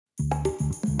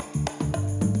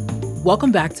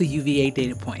Welcome back to UVA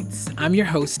Data Points. I'm your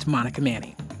host, Monica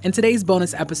Manning. In today's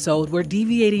bonus episode, we're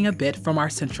deviating a bit from our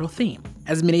central theme.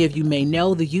 As many of you may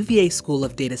know, the UVA School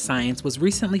of Data Science was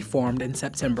recently formed in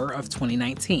September of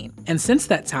 2019. And since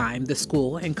that time, the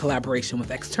school, in collaboration with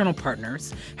external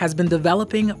partners, has been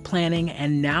developing, planning,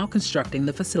 and now constructing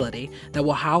the facility that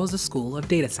will house the School of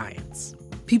Data Science.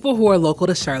 People who are local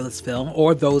to Charlottesville,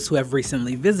 or those who have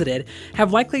recently visited,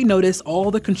 have likely noticed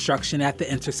all the construction at the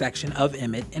intersection of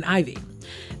Emmett and Ivy.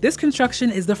 This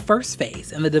construction is the first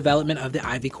phase in the development of the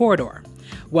Ivy Corridor.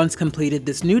 Once completed,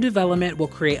 this new development will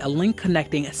create a link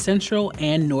connecting Central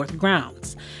and North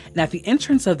grounds. And at the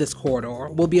entrance of this corridor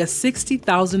will be a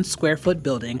 60,000 square foot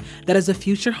building that is a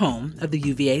future home of the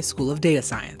UVA School of Data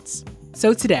Science.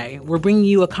 So today, we're bringing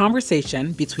you a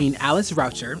conversation between Alice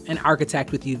Raucher, an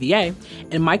architect with UVA,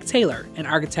 and Mike Taylor, an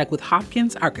architect with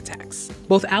Hopkins Architects.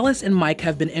 Both Alice and Mike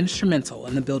have been instrumental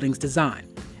in the building's design.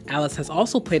 Alice has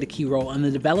also played a key role in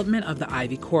the development of the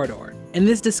Ivy Corridor. In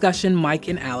this discussion, Mike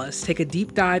and Alice take a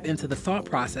deep dive into the thought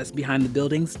process behind the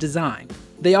building's design.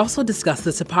 They also discuss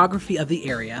the topography of the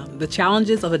area, the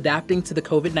challenges of adapting to the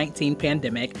COVID-19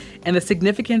 pandemic, and the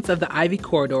significance of the Ivy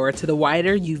Corridor to the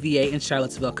wider UVA and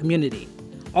Charlottesville community.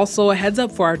 Also, a heads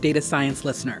up for our data science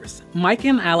listeners. Mike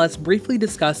and Alice briefly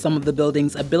discuss some of the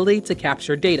building's ability to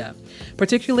capture data,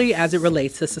 particularly as it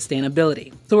relates to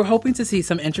sustainability. So we're hoping to see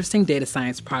some interesting data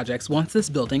science projects once this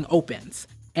building opens.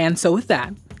 And so with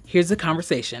that, here's the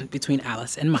conversation between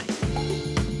Alice and Mike.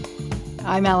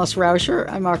 I'm Alice Raucher.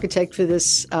 I'm architect for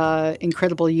this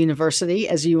incredible university,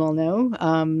 as you all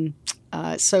know.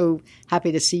 So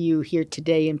happy to see you here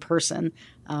today in person.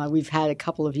 We've had a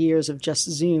couple of years of just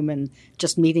Zoom and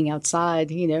just meeting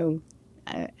outside,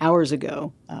 hours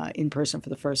ago in person for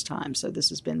the first time. So this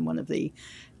has been one of the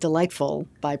delightful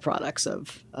byproducts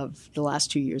of the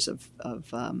last 2 years of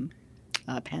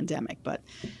pandemic. But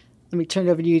let me turn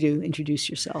it over to you to introduce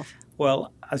yourself.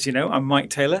 Well, as you know, I'm Mike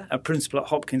Taylor, a principal at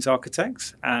Hopkins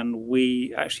Architects, and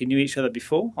we actually knew each other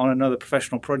before on another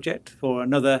professional project for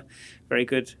another very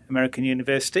good American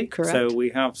university. Correct. So we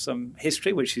have some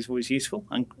history, which is always useful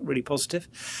and really positive.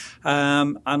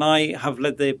 And I have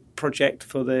led the project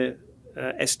for the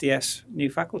SDS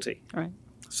new faculty. All right.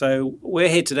 So we're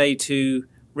here today to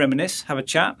reminisce, have a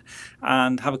chat,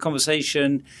 and have a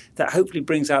conversation that hopefully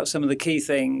brings out some of the key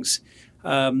things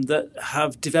that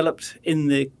have developed in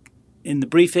the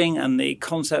briefing and the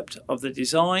concept of the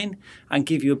design, and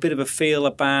give you a bit of a feel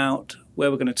about where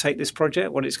we're going to take this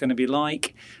project, what it's going to be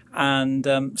like, and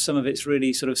some of its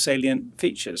really sort of salient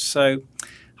features. So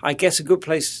I guess a good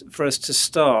place for us to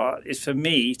start is for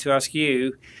me to ask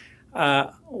you,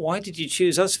 why did you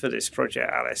choose us for this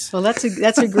project, Alice? Well, that's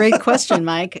a great question,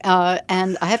 Mike.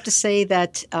 And I have to say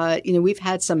that we've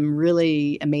had some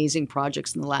really amazing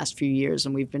projects in the last few years,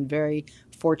 and we've been very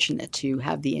fortunate to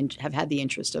have had the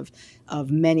interest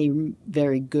of many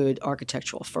very good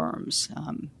architectural firms,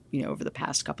 over the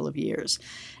past couple of years.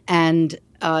 And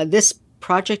this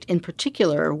project in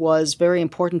particular was very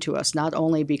important to us, not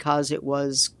only because it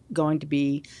was going to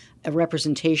be a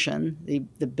representation,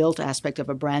 the built aspect of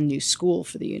a brand new school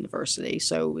for the university.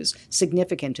 So it was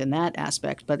significant in that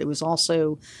aspect, but it was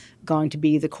also going to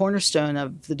be the cornerstone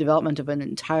of the development of an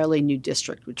entirely new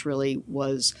district, which really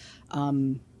was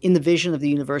in the vision of the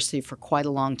university for quite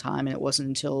a long time. And it wasn't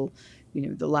until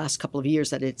the last couple of years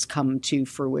that it's come to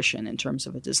fruition in terms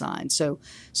of a design. So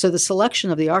the selection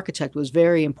of the architect was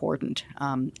very important.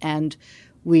 And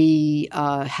we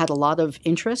had a lot of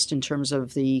interest in terms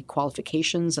of the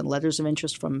qualifications and letters of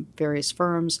interest from various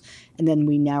firms, and then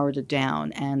we narrowed it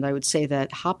down. And I would say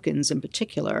that Hopkins in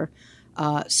particular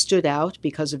stood out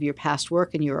because of your past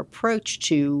work and your approach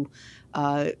to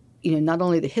not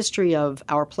only the history of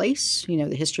our place,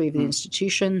 the history of the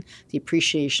institution, the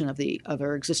appreciation of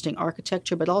our existing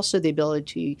architecture, but also the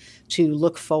ability to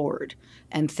look forward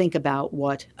and think about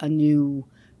what a new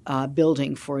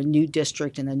building for a new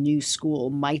district and a new school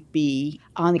might be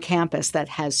on a campus that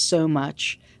has so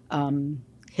much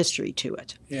history to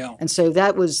it. Yeah. And so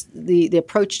that was the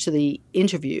approach to the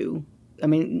interview. I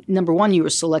mean, number one, you were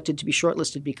selected to be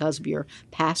shortlisted because of your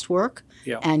past work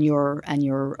and your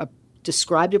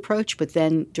described approach, but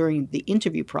then during the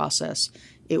interview process,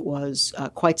 it was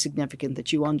quite significant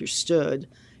that you understood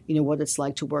what it's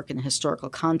like to work in a historical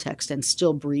context and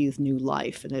still breathe new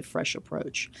life and a fresh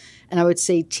approach. And I would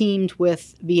say teamed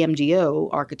with VMDO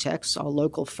Architects, our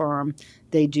local firm,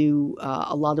 they do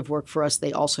a lot of work for us.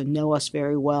 They also know us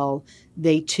very well.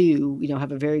 They too,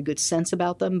 have a very good sense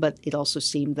about them, but it also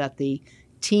seemed that the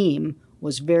team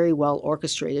was very well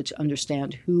orchestrated to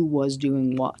understand who was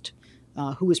doing what.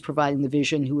 who was providing the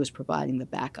vision, who was providing the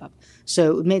backup.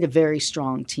 So it made a very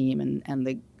strong team, and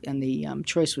the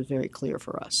choice was very clear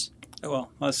for us.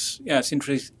 Well, it's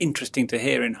interesting to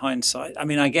hear in hindsight. I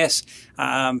mean, I guess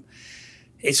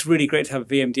it's really great to have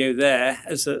VMDO there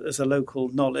as a local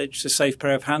knowledge, a safe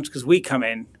pair of hands, because we come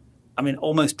in, I mean,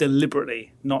 almost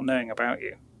deliberately not knowing about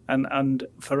you. And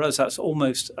for us, that's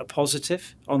almost a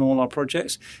positive on all our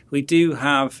projects. We do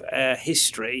have a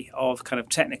history of kind of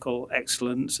technical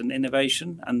excellence and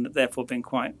innovation, and therefore been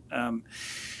quite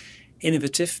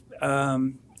innovative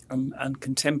and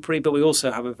contemporary. But we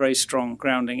also have a very strong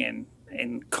grounding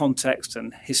in context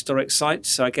and historic sites.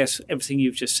 So I guess everything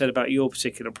you've just said about your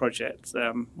particular project,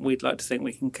 we'd like to think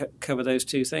we can cover those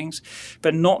two things.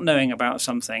 But not knowing about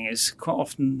something is quite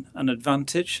often an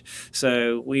advantage.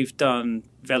 So we've done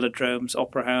velodromes,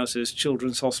 opera houses,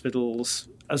 children's hospitals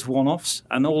as one-offs,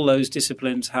 and all those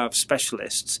disciplines have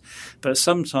specialists. But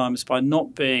sometimes by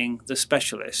not being the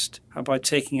specialist and by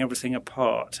taking everything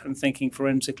apart and thinking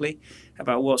forensically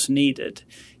about what's needed,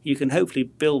 you can hopefully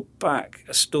build back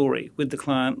a story with the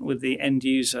client, with the end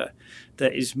user,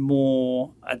 that is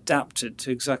more adapted to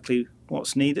exactly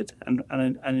what's needed and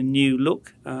a new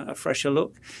look, a fresher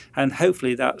look. And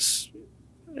hopefully that's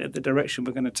the direction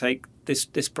we're going to take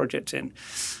this project in.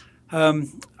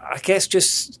 I guess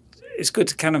just it's good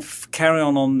to kind of carry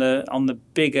on the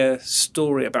bigger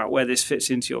story about where this fits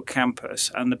into your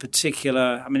campus and the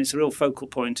particular. I mean, it's a real focal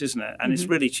point, isn't it? And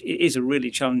it is a really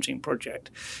challenging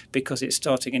project because it's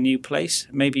starting a new place.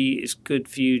 Maybe it's good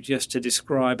for you just to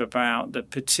describe about the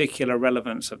particular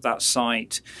relevance of that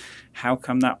site. How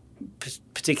come that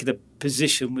particular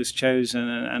position was chosen,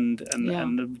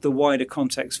 and the wider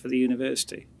context for the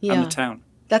university and the town.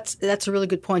 That's a really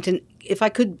good point. And if I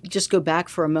could just go back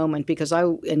for a moment, because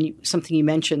something you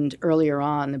mentioned earlier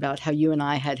on about how you and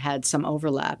I had some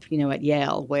overlap, at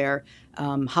Yale, where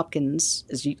Hopkins,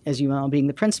 as you know, being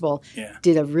the principal,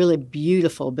 did a really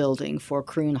beautiful building for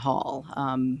Croon Hall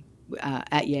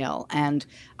at Yale. And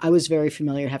I was very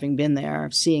familiar, having been there,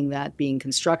 seeing that being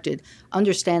constructed,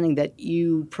 understanding that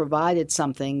you provided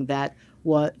something that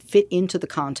what fit into the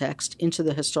context, into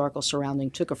the historical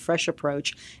surrounding, took a fresh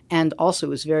approach, and also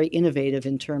was very innovative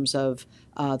in terms of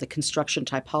the construction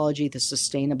typology, the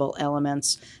sustainable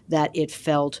elements, that it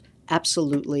felt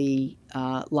absolutely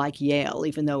like Yale,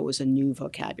 even though it was a new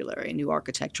vocabulary, a new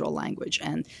architectural language.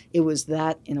 And it was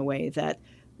that, in a way, that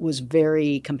was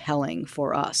very compelling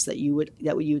for us, that you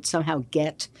would somehow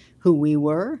get who we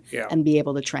were and be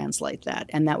able to translate that.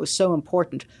 And that was so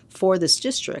important for this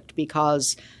district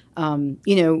because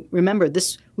remember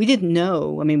this, we didn't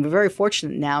know. I mean, we're very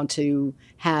fortunate now to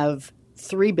have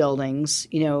 3 buildings,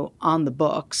 on the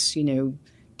books, 2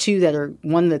 that are,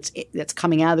 one that's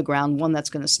coming out of the ground, one that's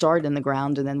going to start in the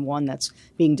ground, and then one that's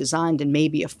being designed, and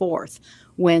maybe a 4th.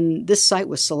 When this site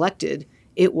was selected,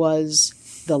 it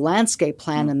was the landscape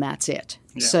plan and that's it.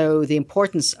 Yeah. So the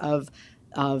importance of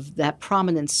that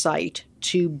prominent site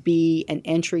to be an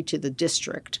entry to the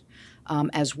district,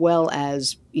 as well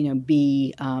as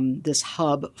be this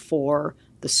hub for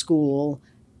the school,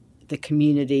 the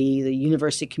community, the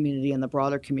university community, and the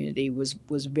broader community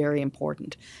was very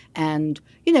important. And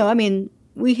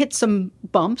we hit some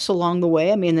bumps along the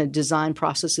way. I mean, the design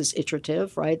process is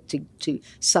iterative, right? To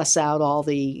suss out all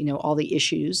the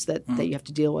issues that you have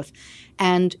to deal with,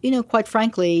 and quite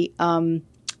frankly,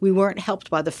 we weren't helped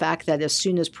by the fact that as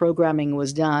soon as programming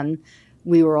was done,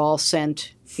 we were all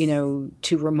sent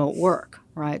to remote work,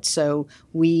 right? So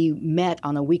we met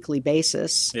on a weekly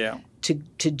basis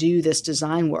to do this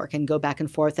design work and go back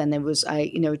and forth. And it was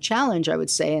a challenge, I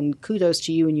would say, and kudos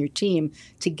to you and your team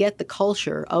to get the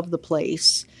culture of the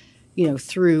place,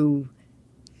 through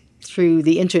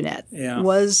the internet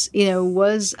was a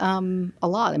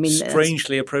lot. I mean,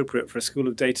 strangely appropriate for a school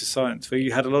of data science where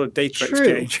you had a lot of data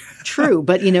exchange. True,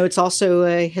 but it's also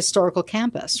a historical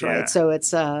campus, right? So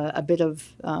it's a bit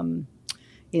of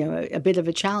a bit of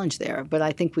a challenge there. But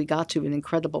I think we got to an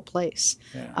incredible place,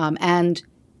 and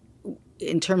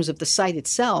in terms of the site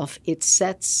itself, it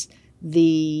sets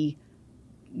the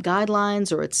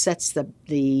guidelines, or it sets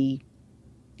the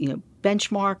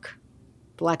benchmark,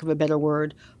 for lack of a better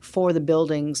word, for the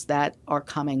buildings that are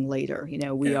coming later.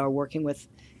 We are working with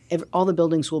all the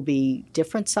buildings will be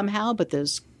different somehow, but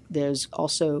there's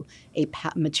also a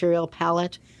material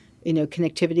palette,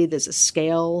 connectivity. There's a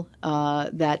scale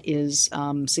that is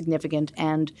significant,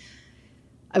 and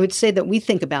I would say that we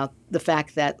think about the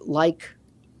fact that, like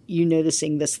you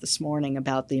noticing this morning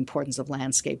about the importance of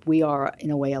landscape, we are,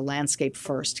 in a way, a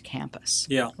landscape-first campus,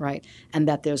 right? And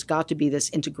that there's got to be this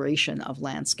integration of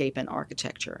landscape and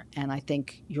architecture, and I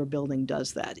think your building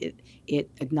does that. It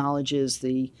acknowledges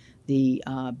the the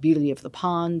beauty of the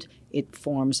pond. It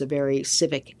forms a very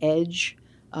civic edge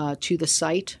to the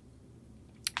site.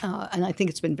 And I think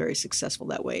it's been very successful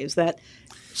that way. Is that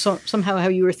somehow how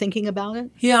you were thinking about it?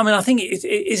 Yeah, I mean, I think it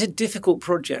is a difficult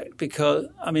project because,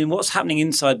 I mean, what's happening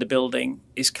inside the building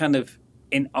is kind of,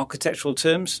 in architectural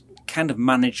terms, kind of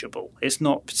manageable. It's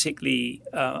not particularly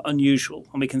unusual,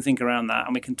 and we can think around that,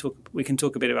 and we can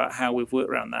talk a bit about how we've worked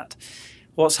around that.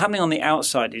 What's happening on the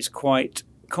outside is quite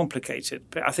complicated,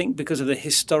 but I think because of the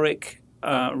historic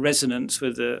resonance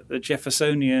with the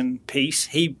Jeffersonian piece,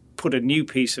 he put a new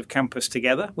piece of campus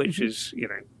together, which is, you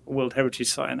know, World Heritage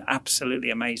Site and absolutely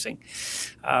amazing,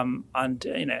 and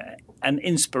you know, an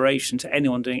inspiration to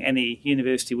anyone doing any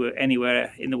university work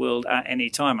anywhere in the world at any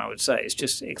time. I would say it's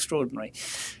just extraordinary.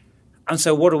 And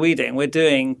so, what are we doing? We're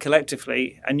doing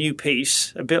collectively a new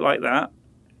piece, a bit like that,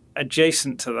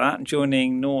 adjacent to that,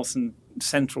 joining north and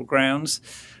central grounds.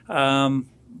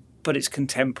 But it's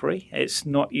contemporary. It's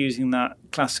not using that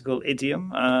classical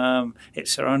idiom.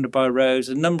 It's surrounded by roads,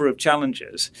 a number of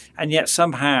challenges. And yet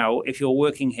somehow, if you're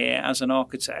working here as an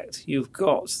architect, you've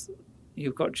got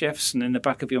Jefferson in the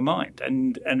back of your mind.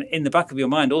 And in the back of your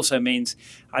mind also means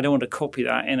I don't want to copy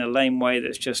that in a lame way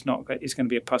that's just not, it's going to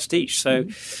be a pastiche. So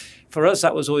for us,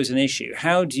 that was always an issue.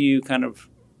 How do you kind of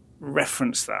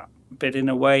reference that, but in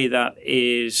a way that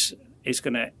is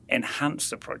going to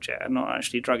enhance the project and not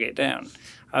actually drag it down?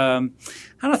 And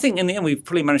I think in the end we've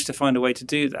probably managed to find a way to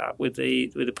do that with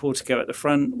the portico at the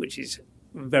front, which is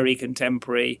very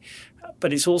contemporary.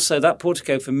 But it's also, that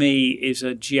portico for me is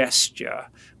a gesture.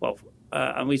 Well,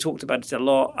 and we talked about it a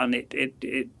lot, and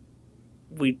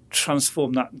we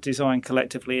transformed that design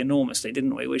collectively enormously,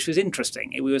 didn't we? Which was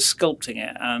interesting. We were sculpting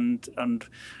it and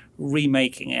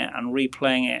remaking it and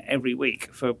replaying it every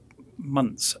week for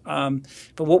months. But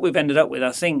what we've ended up with,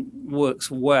 I think, works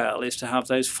well, is to have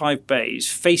those 5 bays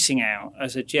facing out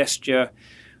as a gesture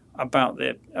about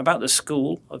the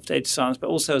School of Data Science, but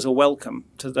also as a welcome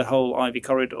to the whole Ivy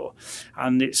Corridor.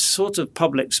 And it's sort of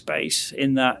public space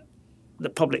in that the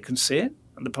public can see it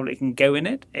and the public can go in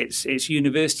it. It's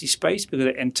university space because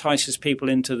it entices people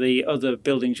into the other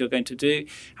buildings you're going to do,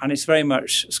 and it's very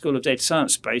much School of Data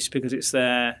Science space because it's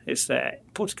their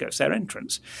portico, it's their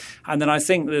entrance. And then I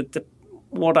think that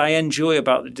what I enjoy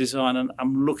about the design, and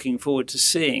I'm looking forward to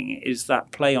seeing, is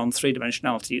that play on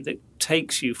three-dimensionality that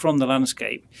takes you from the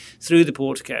landscape through the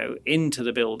portico into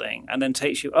the building and then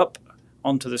takes you up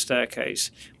onto the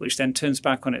staircase, which then turns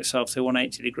back on itself to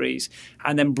 180 degrees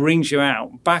and then brings you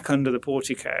out back under the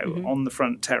portico on the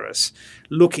front terrace,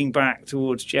 looking back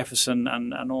towards Jefferson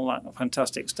and all that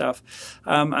fantastic stuff.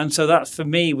 And so that, for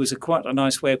me, was quite a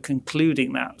nice way of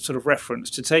concluding that sort of reference,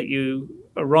 to take you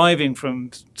arriving from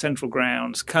central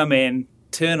grounds, come in,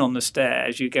 turn on the stair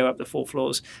as you go up the 4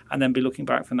 floors, and then be looking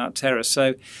back from that terrace.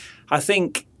 So I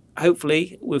think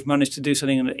hopefully we've managed to do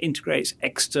something that integrates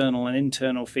external and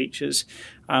internal features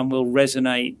and will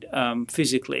resonate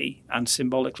physically and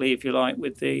symbolically, if you like,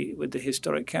 with the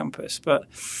historic campus. But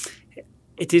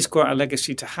it is quite a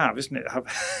legacy to have, isn't it?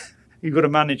 You've got to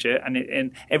manage it,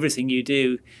 and everything you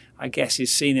do, I guess,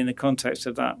 is seen in the context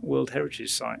of that World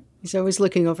Heritage Site. He's always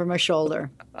looking over my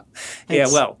shoulder. Yeah,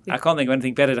 well, I can't think of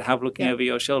anything better to have looking over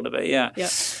your shoulder, but yeah.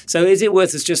 So is it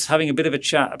worth us just having a bit of a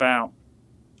chat about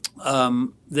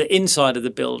the inside of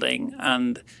the building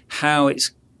and how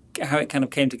it kind of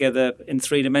came together in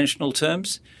 3-dimensional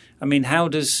terms? I mean, how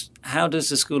does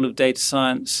the School of Data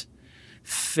Science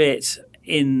fit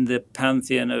in the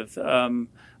pantheon of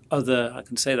other? I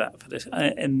can say that for this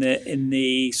in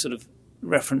the sort of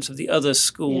reference of the other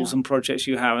schools and projects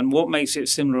you have, and what makes it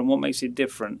similar and what makes it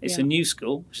different? It's a new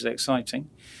school, which is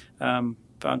exciting.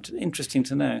 But interesting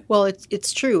to know. Well,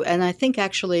 it's true, and I think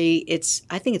actually it's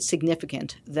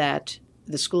significant that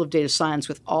the School of Data Science,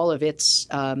 with all of its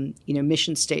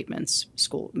mission statements,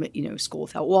 school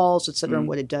without walls, et cetera, and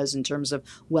what it does in terms of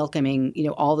welcoming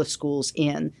all the schools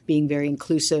in, being very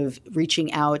inclusive,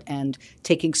 reaching out and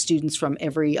taking students from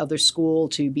every other school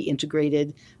to be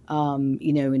integrated,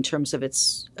 in terms of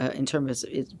its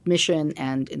mission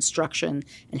and instruction,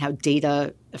 and how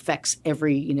data affects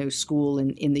every school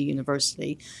in the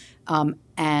university,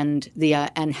 and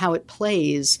how it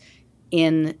plays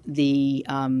in the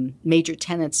major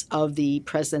tenets of the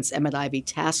President's Emmet-Ivy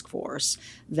Task Force,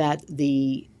 that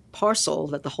the parcel,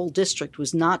 that the whole district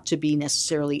was not to be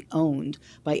necessarily owned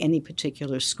by any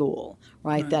particular school,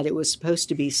 right? That it was supposed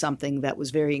to be something that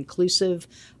was very inclusive,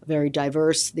 very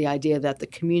diverse. The idea that the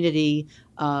community,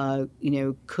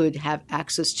 could have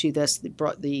access to this,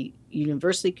 the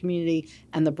university community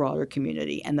and the broader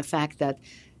community, and the fact that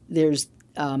there's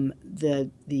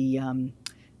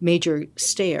major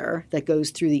stair that goes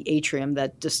through the atrium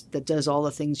that does all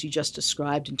the things you just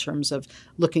described in terms of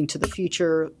looking to the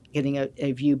future, getting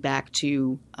a view back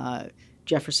to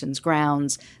Jefferson's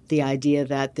grounds, the idea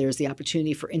that there's the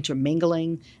opportunity for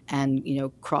intermingling and,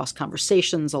 cross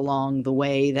conversations along the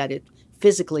way, that it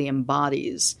physically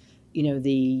embodies,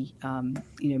 the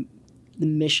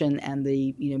mission and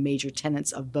the, major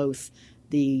tenets of both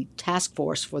the task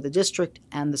force for the district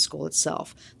and the school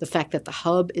itself. The fact that the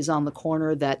hub is on the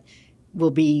corner that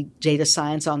will be data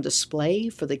science on display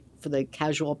for the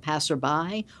casual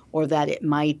passerby, or that it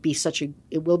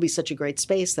will be such a great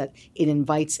space that it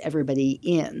invites everybody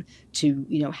in to,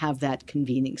 have that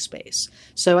convening space.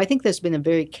 So I think there's been a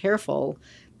very careful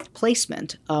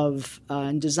placement of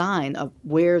and design of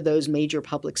where those major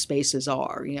public spaces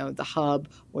are, the hub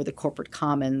or the corporate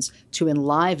commons, to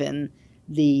enliven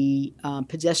the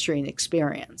pedestrian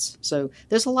experience. So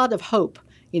there's a lot of hope,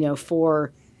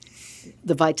 for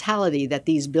the vitality that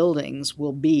these buildings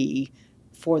will be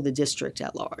for the district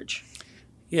at large.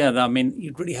 Yeah, I mean,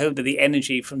 you'd really hope that the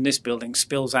energy from this building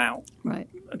spills out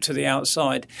to the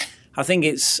outside. I think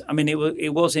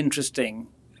it was interesting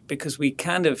because we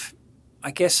kind of,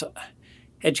 I guess,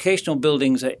 educational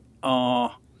buildings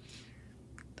are,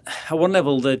 at one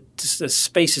level, the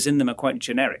spaces in them are quite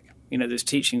generic. There's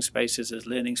teaching spaces, there's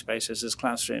learning spaces, there's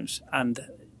classrooms, and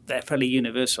they're fairly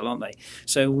universal, aren't they?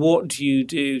 So what do you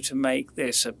do to make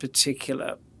this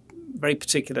very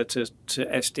particular to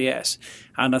SDS?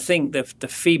 And I think the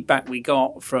feedback we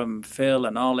got from Phil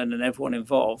and Arlen and everyone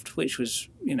involved, which was,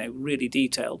 really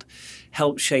detailed,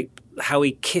 helped shape how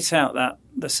we kit out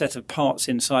the set of parts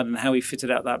inside and how we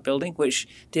fitted out that building, which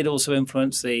did also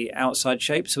influence the outside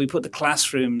shape. So we put the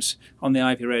classrooms on the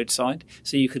Ivy Road side,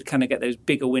 so you could kind of get those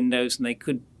bigger windows and they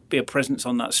could be a presence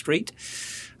on that street.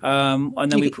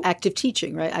 And then active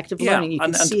teaching, right? Active learning.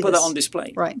 And to put that on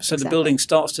display. Right. So the building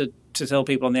starts to tell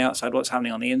people on the outside what's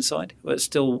happening on the inside, but it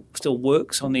still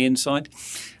works on the inside.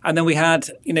 And then we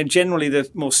had, generally the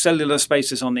more cellular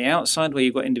spaces on the outside where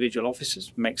you've got individual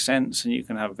offices, makes sense, and you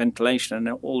can have ventilation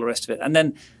and all the rest of it. And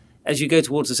then as you go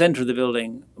towards the centre of the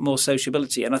building, more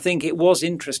sociability. And I think it was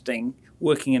interesting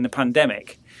working in the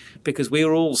pandemic because we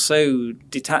were all so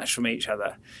detached from each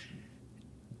other.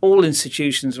 All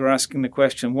institutions were asking the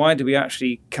question, why do we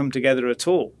actually come together at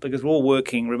all? Because we're all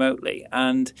working remotely.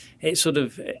 And it's sort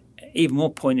of even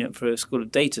more poignant for a school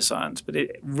of data science, but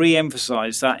it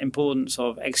re-emphasized that importance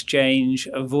of exchange,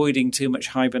 avoiding too much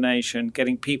hibernation,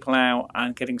 getting people out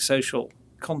and getting social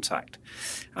contact.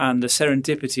 And the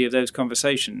serendipity of those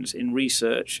conversations in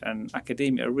research and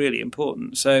academia are really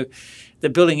important. So the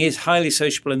building is highly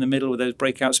sociable in the middle with those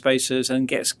breakout spaces and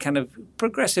gets kind of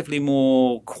progressively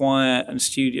more quiet and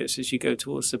studious as you go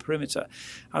towards the perimeter.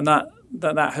 And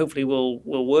that hopefully will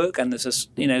work. And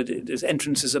there's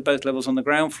entrances at both levels on the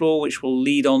ground floor, which will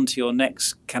lead on to your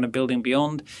next kind of building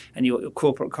beyond, and your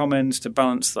corporate commons to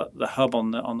balance the hub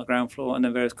on the ground floor, and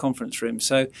then various conference rooms.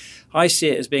 So I see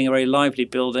it as being a very lively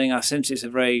building. I sense it's a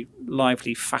very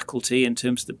lively faculty in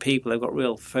terms of the people. They've got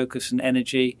real focus and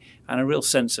energy and a real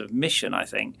sense of mission, I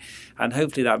think. And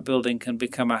hopefully that building can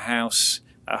become a house,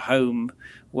 a home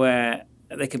where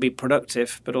they can be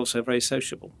productive but also very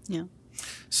sociable. Yeah.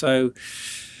 So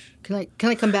can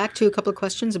I come back to a couple of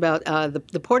questions about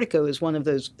the portico is one of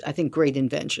those, I think, great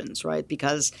inventions, right?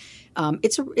 Because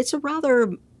it's a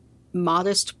rather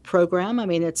modest program. I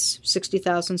mean, it's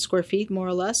 60,000 square feet, more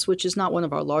or less, which is not one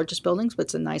of our largest buildings, but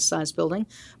it's a nice sized building.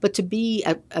 But to be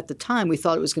at the time, we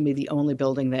thought it was going to be the only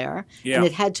building there, and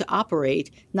it had to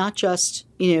operate not just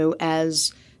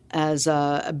as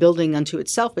a building unto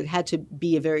itself, but it had to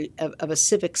be of a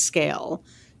civic scale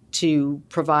to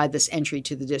provide this entry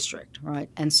to the district, right?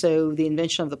 And so the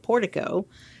invention of the portico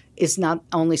is not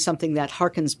only something that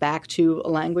harkens back to a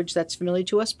language that's familiar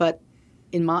to us, but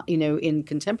in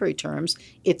contemporary terms,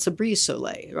 it's a brise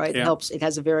soleil, right? Yeah. It helps. It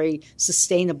has a very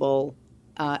sustainable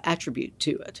attribute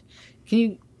to it. Can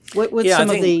you? What's some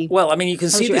of the? Well, I mean, you can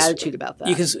see your this attitude about that.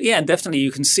 Definitely,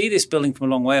 you can see this building from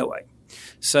a long way away.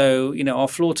 So, our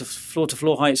floor to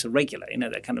floor heights are regular.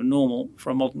 They're kind of normal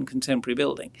for a modern contemporary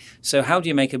building. So how do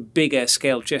you make a bigger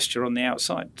scale gesture on the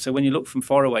outside? So when you look from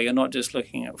far away, you're not just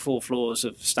looking at 4 floors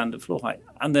of standard floor height.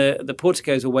 And the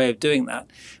portico is a way of doing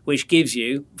that, which gives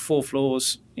you 4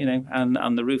 floors,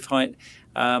 and the roof height,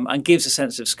 and gives a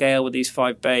sense of scale with these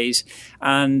 5 bays.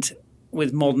 And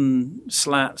with modern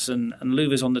slats and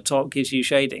louvers on the top gives you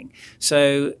shading.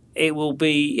 So it will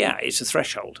be, it's a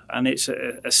threshold, and it's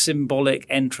a symbolic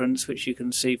entrance which you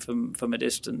can see from a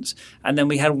distance. And then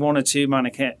we had one or two minor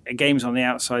games on the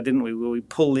outside, didn't we, where we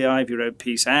pulled the Ivy Road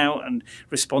piece out and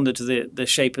responded to the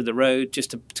shape of the road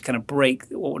just to kind of break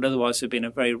what would otherwise have been a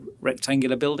very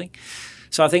rectangular building.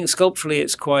 So I think sculpturally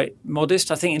it's quite modest.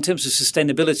 I think in terms of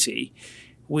sustainability,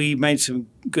 we made some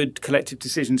good collective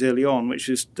decisions early on, which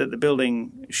is that the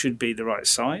building should be the right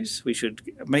size. We should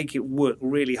make it work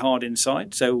really hard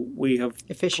inside. So we have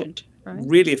efficient, right?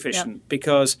 Really efficient,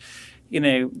 because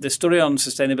the story on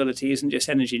sustainability isn't just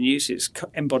energy and use; it's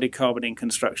embodied carbon in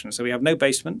construction. So we have no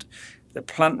basement. The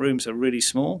plant rooms are really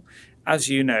small. As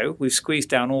you know, we've squeezed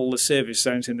down all the service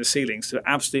zones in the ceilings to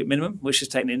absolute minimum, which has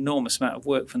taken an enormous amount of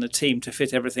work from the team to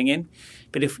fit everything in.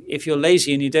 But if you're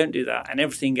lazy and you don't do that and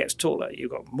everything gets taller,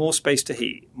 you've got more space to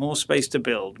heat, more space to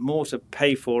build, more to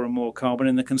pay for, and more carbon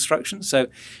in the construction. So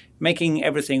making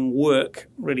everything work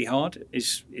really hard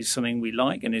is something we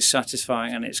like and is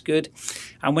satisfying, and it's good.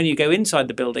 And when you go inside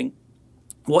the building,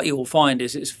 what you will find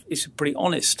is it's a pretty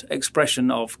honest expression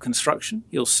of construction.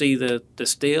 You'll see the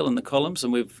steel and the columns,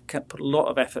 and we've put a lot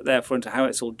of effort there into how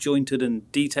it's all jointed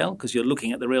and detailed, because you're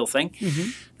looking at the real thing.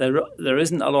 Mm-hmm. There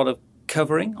isn't a lot of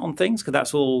covering on things, because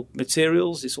that's all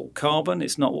materials, it's all carbon,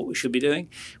 it's not what we should be doing.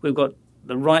 We've got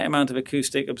the right amount of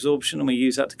acoustic absorption, and we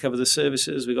use that to cover the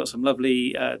surfaces. We've got some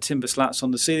lovely timber slats on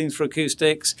the ceilings for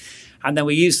acoustics, and then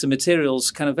we use the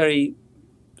materials kind of very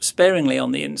sparingly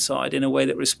on the inside in a way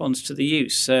that responds to the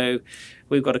use. So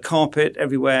we've got a carpet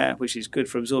everywhere, which is good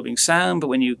for absorbing sound, but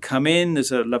when you come in,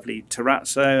 there's a lovely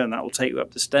terrazzo, and that will take you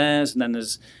up the stairs, and then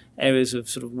there's areas of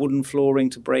sort of wooden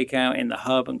flooring to break out in the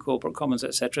hub and corporate commons,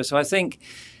 etc. So I think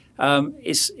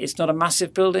it's not a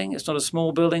massive building, it's not a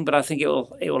small building, but I think it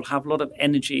will have a lot of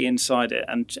energy inside it,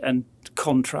 and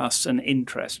contrast and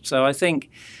interest. So I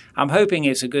think I'm hoping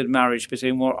it's a good marriage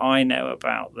between what I know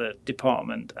about the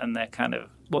department and their kind of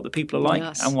what the people are like,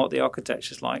 yes, and what the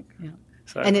architecture's like. Yeah.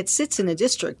 So. And it sits in a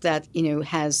district that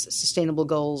has sustainable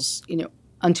goals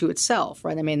unto itself,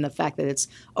 right? I mean, the fact that it's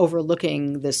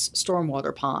overlooking this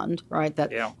stormwater pond, right?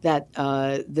 That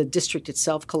the district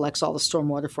itself collects all the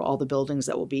stormwater for all the buildings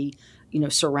that will be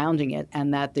surrounding it,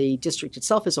 and that the district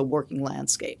itself is a working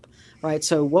landscape, right?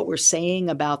 So what we're saying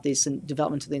about this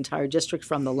development of the entire district,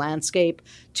 from the landscape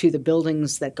to the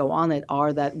buildings that go on it,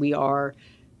 are that we are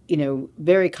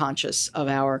very conscious of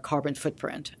our carbon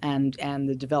footprint and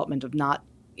the development of not,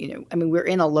 we're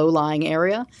in a low-lying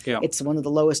area. Yeah. It's one of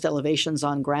the lowest elevations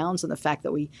on grounds, and the fact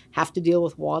that we have to deal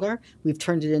with water, we've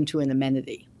turned it into an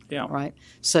amenity. Yeah. Right.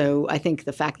 So I think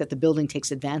the fact that the building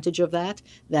takes advantage of that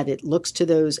it looks to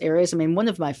those areas. I mean, one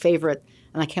of my favorite,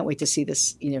 and I can't wait to see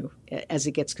this, as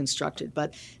it gets constructed,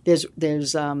 but there's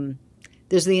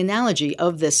the analogy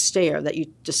of this stair that you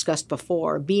discussed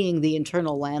before being the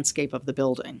internal landscape of the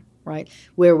building, right?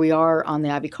 Where we are on the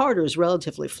Ivy Corridor is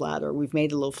relatively flat, or we've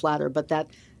made it a little flatter, but that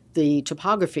the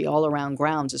topography all around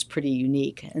grounds is pretty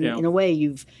unique. And in a way,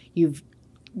 you've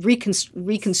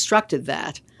reconstructed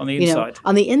that on the inside.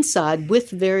 On the inside,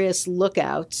 with various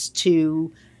lookouts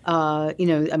to,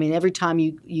 every time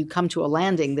you come to a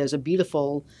landing, there's a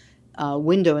beautiful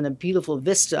window and a beautiful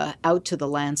vista out to the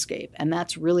landscape. And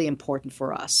that's really important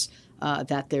for us,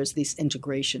 that there's this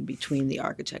integration between the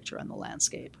architecture and the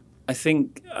landscape. I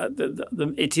think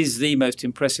it is the most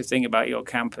impressive thing about your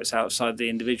campus outside the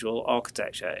individual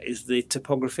architecture is the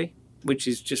topography, which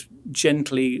is just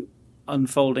gently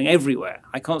unfolding everywhere.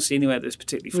 I can't see anywhere that's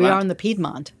particularly flat. We are in the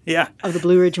Piedmont of the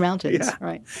Blue Ridge Mountains,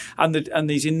 right? And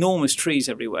these enormous trees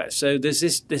everywhere. So there's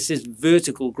this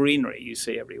vertical greenery you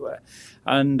see everywhere.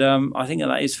 And I think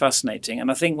that is fascinating.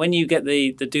 And I think when you get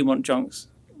the Dumont Joncs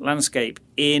landscape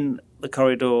in the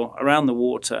corridor around the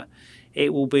water,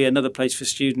 it will be another place for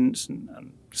students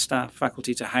and staff,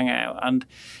 faculty to hang out. And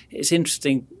it's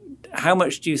interesting, how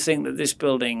much do you think that this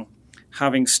building,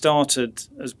 having started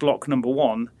as block number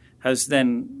 1, has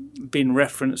then been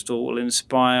referenced or will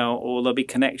inspire, or there'll be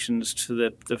connections to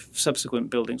the subsequent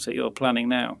buildings that you're planning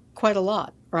now? Quite a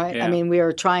lot, right? Yeah. I mean, we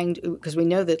are trying to, because we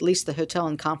know that at least the hotel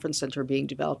and conference center are being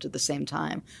developed at the same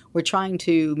time. We're trying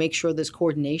to make sure there's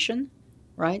coordination,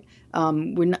 right?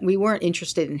 We weren't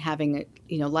interested in having it,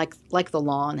 like the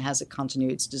lawn has a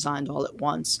continuity. It's designed all at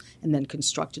once and then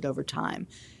constructed over time.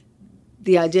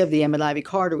 The idea of the Emmet-Ivy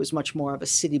Corridor was much more of a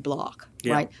city block,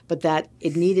 right? But that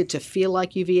it needed to feel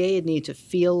like UVA, it needed to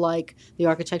feel like the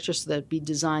architecture, so that it be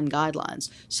design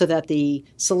guidelines, so that the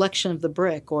selection of the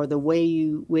brick or the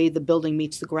way the building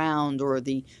meets the ground or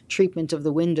the treatment of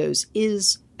the windows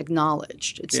is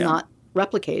acknowledged. It's not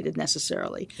replicated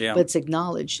necessarily, but it's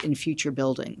acknowledged in future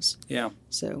buildings. Yeah.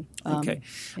 So okay.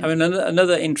 Yeah. I mean,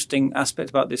 another interesting aspect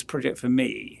about this project for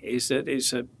me is that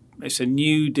it's a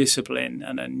new discipline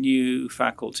and a new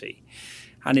faculty,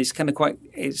 and it's kind of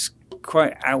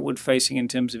quite outward facing in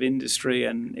terms of industry,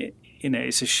 and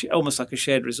it's almost like a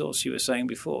shared resource you were saying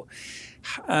before.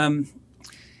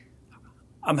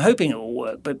 I'm hoping it will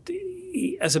work, but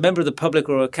as a member of the public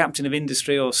or a captain of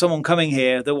industry or someone coming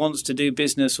here that wants to do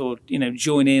business or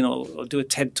join in or do a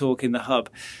TED talk in the hub,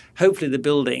 hopefully the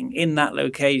building in that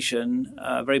location,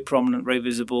 very prominent, very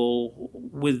visible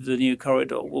with the new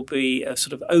corridor, will be a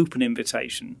sort of open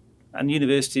invitation. And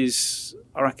universities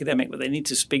are academic, but they need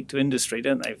to speak to industry,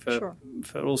 don't they, for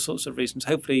all sorts of reasons.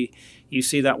 Hopefully you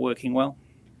see that working well.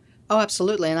 Oh,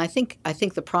 absolutely. And I think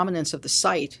the prominence of the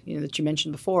site, that you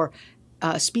mentioned before,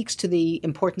 speaks to the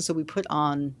importance that we put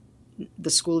on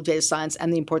the School of Data Science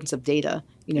and the importance of data,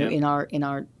 in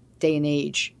our day and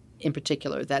age in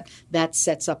particular, that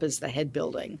sets up as the head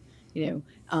building,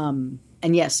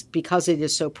 and yes, because it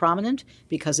is so prominent,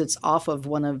 because it's off of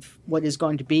one of what is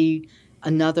going to be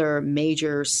another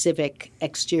major civic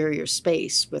exterior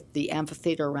space with the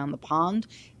amphitheater around the pond,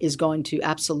 is going to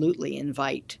absolutely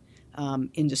invite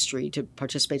industry to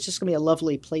participate. It's just going to be a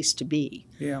lovely place to be.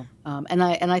 Yeah. And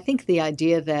I think the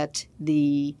idea that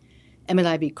the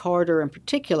Emmet-Ivy Corridor in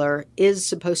particular is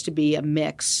supposed to be a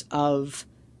mix of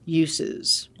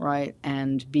uses, right,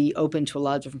 and be open to a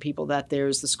lot of different people. That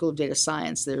there's the School of Data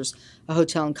Science, there's a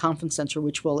hotel and conference center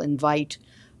which will invite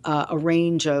a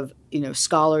range of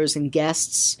scholars and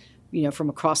guests from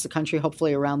across the country,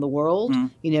 hopefully around the world,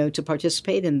 to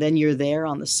participate. And then you're there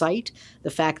on the site.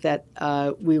 The fact that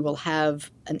we will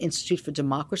have an Institute for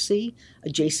Democracy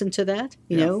adjacent to that,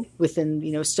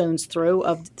 within, stone's throw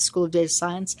of the School of Data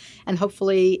Science, and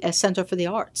hopefully a Center for the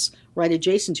Arts right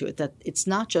adjacent to it, that it's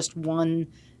not just one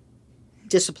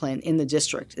discipline in the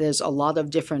district. There's a lot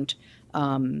of different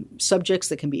subjects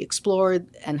that can be explored,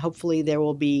 and hopefully there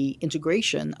will be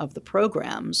integration of the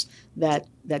programs that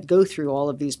go through all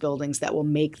of these buildings that will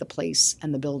make the place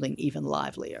and the building even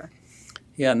livelier.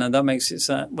 Yeah, no, that makes it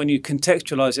when you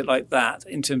contextualize it like that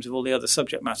in terms of all the other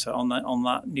subject matter on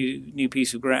that new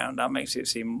piece of ground, that makes it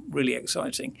seem really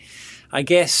exciting. I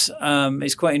guess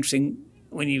it's quite interesting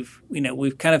when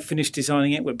we've kind of finished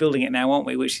designing it, we're building it now, aren't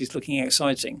we? Which is looking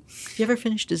exciting. Have you ever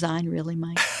finished design, really,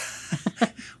 Mike?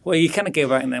 Well, you kind of go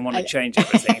back and then want to change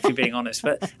everything, if you're being honest.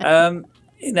 But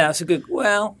it's a good.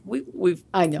 Well,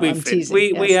 I know. I'm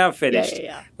teasing. We have finished.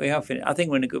 Yeah. We have finished. I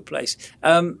think we're in a good place.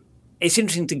 It's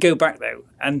interesting to go back though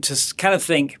and to kind of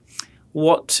think,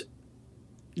 what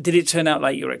did it turn out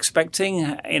like you were expecting?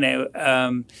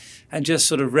 And just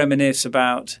sort of reminisce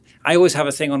about. I always have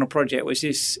a thing on a project, which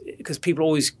is because people are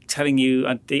always telling you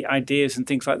the ideas and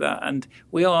things like that, and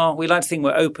we like to think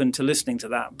we're open to listening to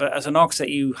that. But as an architect,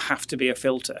 you have to be a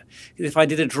filter. If I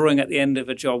did a drawing at the end of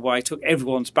a job where I took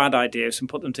everyone's bad ideas and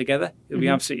put them together, it would be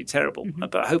absolutely terrible.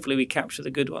 But hopefully, we capture the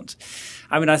good ones.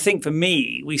 I mean, I think for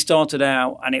me, we started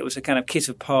out, and it was a kind of kit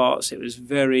of parts. It was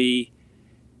very,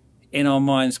 in our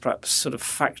minds, perhaps sort of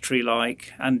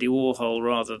factory-like, Andy Warhol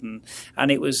rather than,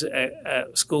 and it was a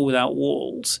school without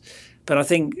walls. But I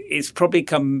think it's probably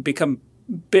become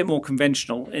a bit more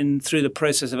conventional through the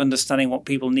process of understanding what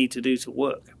people need to do to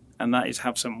work, and that is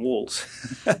have some walls.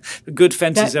 Good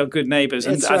fences are good neighbours,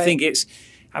 and I think it'd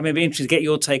be interesting to get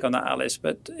your take on that, Alice.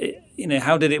 But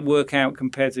how did it work out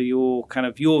compared to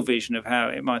your vision of how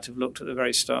it might have looked at the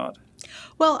very start?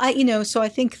 Well, so I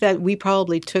think that we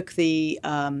probably took the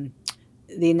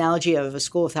analogy of a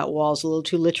school without walls a little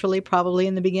too literally probably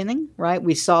in the beginning, right?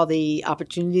 We saw the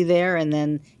opportunity there, and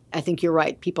then I think you're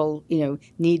right. People,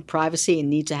 need privacy and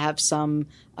need to have some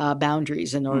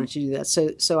boundaries in order to do that.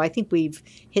 So I think we've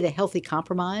hit a healthy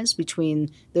compromise between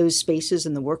those spaces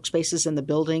and the workspaces in the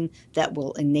building that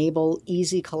will enable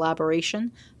easy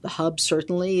collaboration. The hub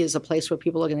certainly is a place where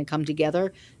people are going to come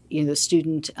together. The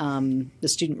student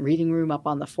reading room up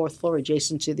on the 4th floor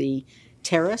adjacent to the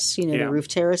terrace, the roof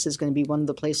terrace is going to be one of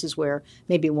the places where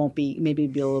maybe it'll be a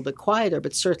little bit quieter,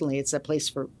 but certainly it's a place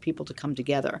for people to come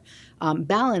together.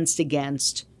 Balanced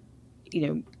against,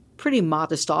 pretty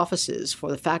modest offices for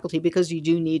the faculty, because you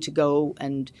do need to go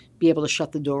and be able to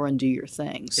shut the door and do your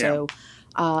thing. So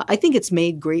I think it's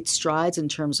made great strides in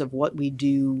terms of what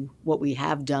we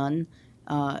have done,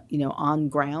 on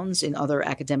grounds in other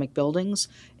academic buildings.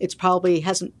 It's probably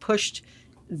hasn't pushed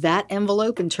that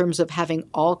envelope in terms of having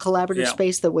all collaborative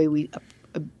space the way we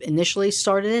initially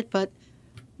started it, but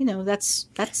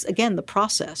that's again the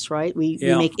process, right? We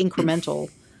make incremental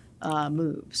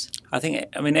moves. I think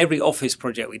every office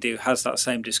project we do has that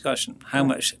same discussion. How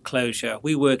much closure?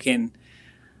 We work in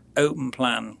open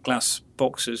plan glass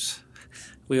boxes.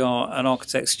 We are an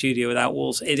architect studio without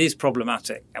walls. It is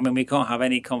problematic. I mean, we can't have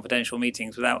any confidential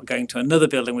meetings without going to another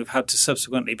building we've had to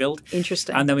subsequently build.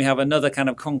 Interesting. And then we have another kind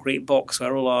of concrete box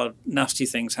where all our nasty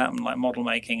things happen, like model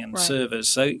making and servers.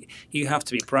 So you have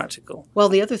to be practical. Well,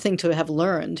 the other thing to have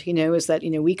learned, is that,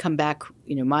 we come back,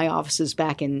 my office is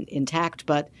back intact,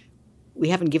 but we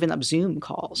haven't given up Zoom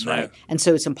calls, right? No. And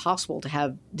so it's impossible to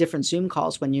have different Zoom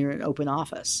calls when you're in an open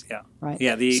office. Yeah. Right.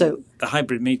 Yeah. The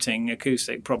hybrid meeting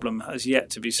acoustic problem has yet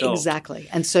to be solved. Exactly.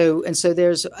 And so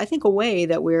there's, I think, a way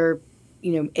that we're,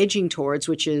 edging towards,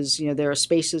 which is, there are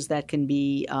spaces that can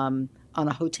be on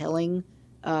a hoteling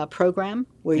program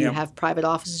where you have private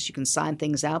offices, you can sign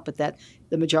things out, but that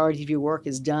the majority of your work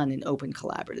is done in open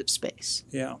collaborative space.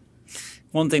 Yeah.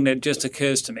 One thing that just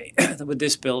occurs to me with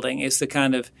this building is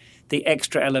the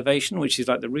extra elevation, which is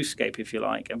like the roofscape, if you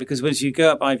like. And because as you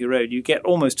go up Ivy Road, you get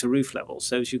almost to roof level.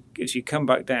 So as you come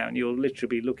back down, you'll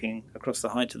literally be looking across the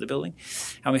height of the building.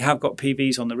 And we have got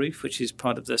PVs on the roof, which is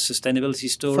part of the sustainability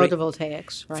story.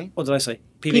 Photovoltaics, right? What did I say?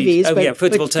 PVs,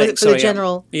 photovoltaics. For the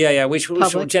general which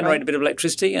will generate right? a bit of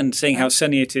electricity, and seeing how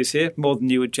sunny it is here, more than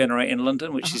you would generate in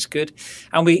London, which is good.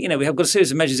 And we have got a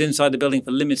series of measures inside the building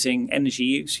for limiting energy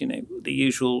use. The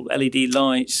usual LED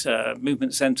lights,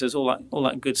 movement sensors, all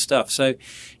that good stuff. So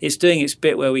it's doing its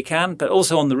bit where we can, but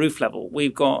also on the roof level,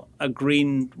 we've got a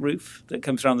green roof that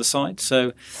comes around the side.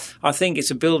 So I think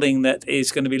it's a building that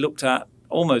is going to be looked at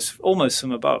almost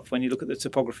from above when you look at the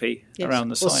topography around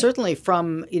the site. Well, certainly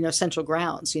from central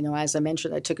grounds. As I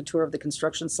mentioned, I took a tour of the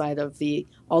construction site of the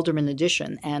Alderman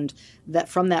addition, and that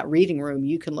from that reading room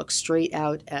you can look straight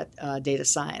out at data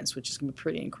science, which is going to be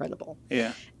pretty incredible.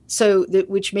 Yeah. So,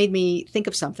 which made me think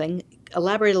of something.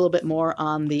 Elaborate a little bit more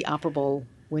on the operable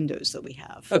windows that we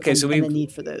have. Okay, and the need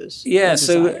for those. Yeah,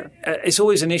 so it's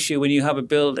always an issue when you have a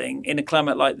building in a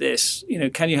climate like this.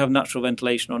 Can you have natural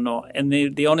ventilation or not? And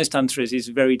the honest answer is it's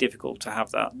very difficult to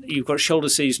have that. You've got shoulder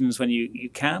seasons when you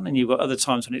can, and you've got other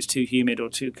times when it's too humid or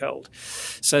too cold.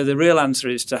 So the real answer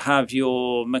is to have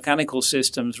your mechanical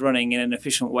systems running in an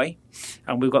efficient way,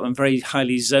 and we've got them very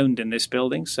highly zoned in this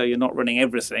building, so you're not running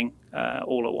everything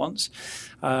all at once.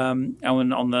 And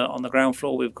on the ground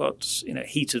floor, we've got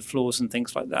heated floors and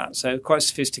things like that. So quite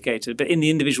sophisticated. But in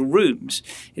the individual rooms,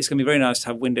 it's going to be very nice to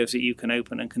have windows that you can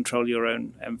open and control your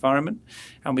own environment.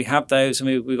 And we have those.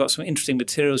 And we've got some interesting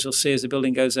materials you'll see as the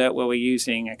building goes out, where we're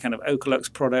using a kind of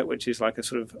Ocalux product, which is like a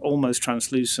sort of almost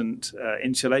translucent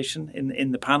insulation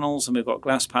in the panels. And we've got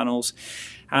glass panels.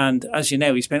 And as you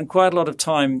know, we spent quite a lot of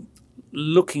time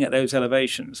looking at those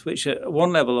elevations, which at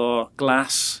one level are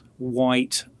glass,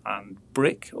 white, and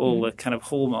brick, all the kind of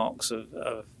hallmarks of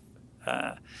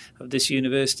this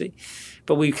university.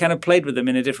 But we kind of played with them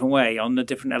in a different way on the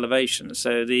different elevations.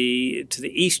 So to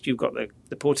the east, you've got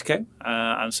the portico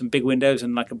and some big windows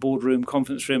and like a boardroom,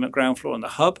 conference room at ground floor, and the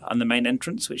hub and the main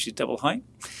entrance, which is double height.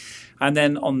 And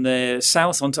then on the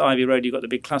south, onto Ivy Road, you've got the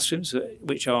big classrooms,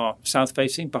 which are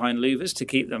south-facing behind louvers to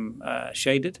keep them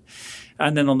shaded.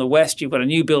 And then on the west, you've got a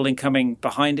new building coming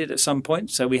behind it at some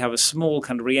point. So we have a small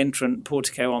kind of re-entrant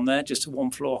portico on there, just 1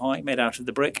 floor high, made out of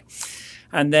the brick.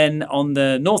 And then on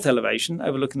the north elevation,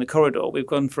 overlooking the corridor, we've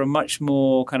gone for a much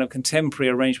more kind of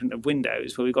contemporary arrangement of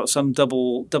windows, where we've got some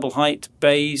double height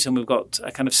bays, and we've got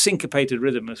a kind of syncopated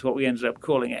rhythm, is what we ended up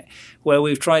calling it, where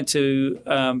we've tried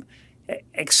to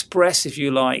express, if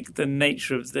you like, the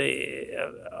nature of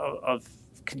of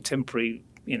contemporary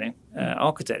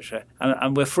architecture,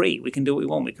 and we're free. We can do what we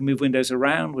want. We can move windows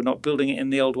around. We're not building it in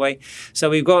the old way. So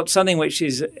we've got something which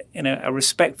is a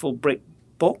respectful brick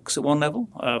box at one level,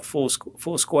 four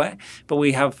square, but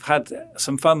we have had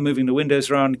some fun moving the windows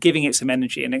around, giving it some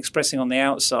energy and expressing on the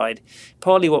outside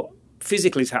partly what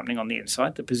physically is happening on the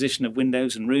inside, the position of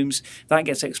windows and rooms, that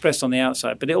gets expressed on the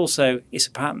outside, but it's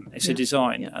a pattern, it's a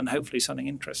design, and hopefully something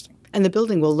interesting. And the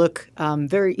building will look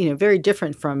very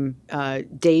different from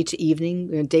day to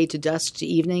evening, day to dusk to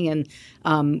evening, and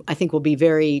I think will be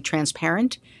very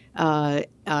transparent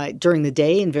during the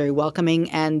day and very welcoming,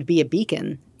 and be a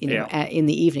beacon in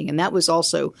the evening. And that was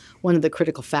also one of the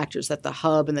critical factors, that the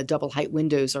hub and the double height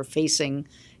windows are facing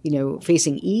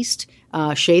east,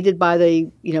 shaded by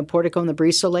the portico and the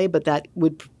brise soleil, but that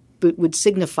would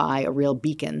signify a real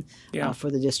beacon for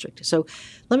the district. So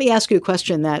let me ask you a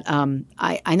question that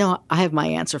I know I have my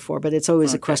answer for, but it's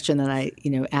always a question that I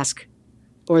ask,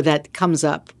 or that comes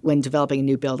up when developing a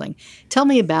new building. Tell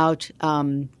me about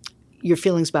your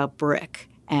feelings about brick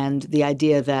and the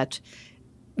idea that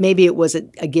maybe it was a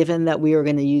given that we were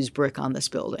going to use brick on this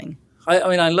building. I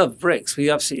mean, I love bricks. We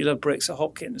absolutely love bricks at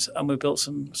Hopkins, and we've built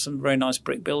some very nice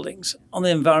brick buildings. On the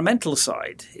environmental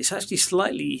side, it's actually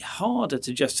slightly harder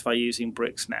to justify using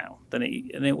bricks now than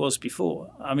it was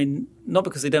before. I mean, not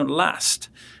because they don't last,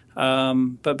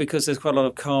 but because there's quite a lot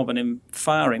of carbon in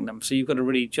firing them, so you've got to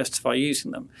really justify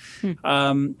using them.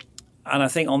 And I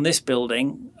think on this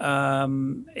building,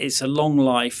 it's a long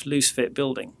life, loose fit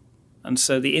building. And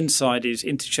so the inside is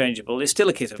interchangeable. It's still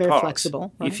a kit of Very parts.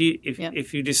 flexible. Right?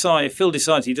 If Phil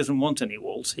decides he doesn't want any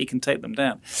walls, he can take them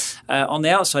down. On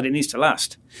the outside, it needs to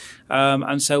last.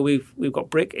 And so we've got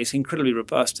brick. It's incredibly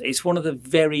robust. It's one of the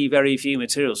very, very few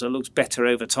materials that looks better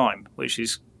over time, which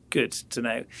is good to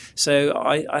know. So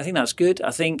I think that's good. I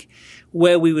think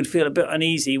where we would feel a bit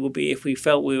uneasy would be if we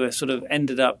felt we were sort of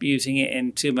ended up using it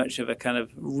in too much of a kind of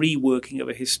reworking of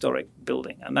a historic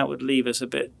building. And that would leave us a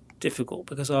bit difficult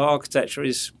because our architecture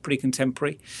is pretty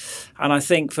contemporary. And I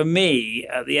think for me,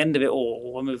 at the end of it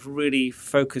all, when we've really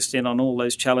focused in on all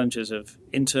those challenges of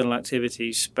internal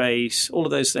activity, space, all of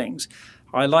those things,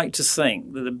 I like to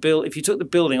think that if you took the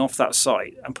building off that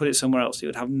site and put it somewhere else, it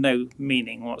would have no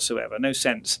meaning whatsoever, no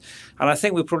sense. And I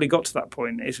think we've probably got to that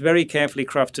point. It's very carefully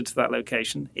crafted to that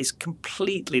location. It's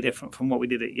completely different from what we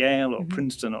did at Yale or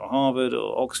Princeton or Harvard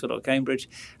or Oxford or Cambridge.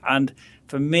 And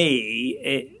for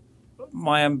me,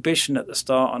 my ambition at the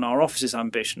start and our office's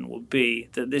ambition would be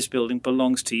that this building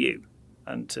belongs to you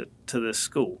and to the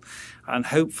school. And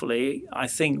hopefully, I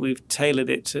think we've tailored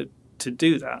it to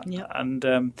do that. Yep.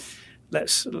 And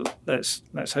let's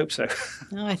hope so.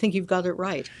 No, I think you've got it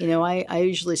right. I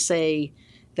usually say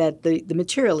that the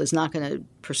material is not going to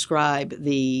prescribe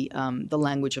the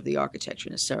language of the architecture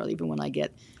necessarily, even when I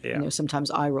get sometimes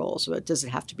eye rolls. But does it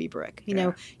have to be brick?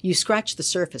 You scratch the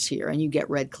surface here and you get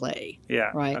red clay.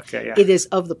 Yeah. Right. Okay. Yeah. It is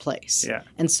of the place. Yeah.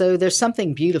 And so there's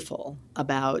something beautiful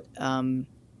about a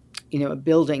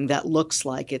building that looks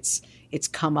like it's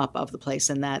come up of the place,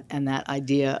 and that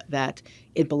idea that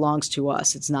it belongs to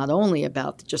us. It's not only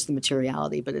about just the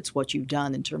materiality, but it's what you've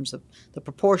done in terms of the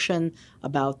proportion,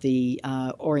 about the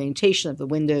orientation of the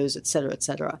windows, et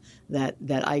cetera,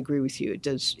 that I agree with you.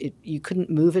 You couldn't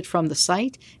move it from the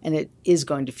site, and it is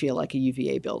going to feel like a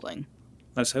UVA building.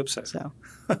 Let's hope so. So,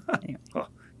 anyway. Well,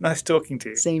 nice talking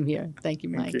to you. Same here. Thank you,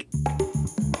 Mike. Thank you.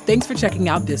 Thanks for checking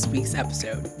out this week's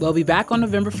episode. We'll be back on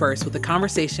November 1st with a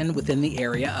conversation within the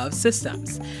area of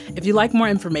systems. If you'd like more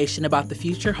information about the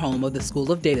future home of the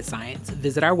School of Data Science,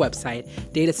 visit our website,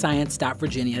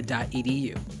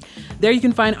 datascience.virginia.edu. There you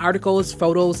can find articles,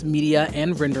 photos, media,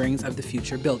 and renderings of the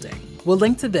future building. We'll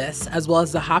link to this, as well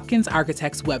as the Hopkins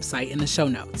Architects website in the show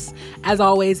notes. As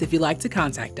always, if you'd like to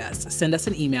contact us, send us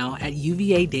an email at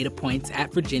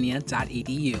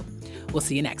uvadatapoints@virginia.edu. We'll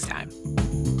see you next time.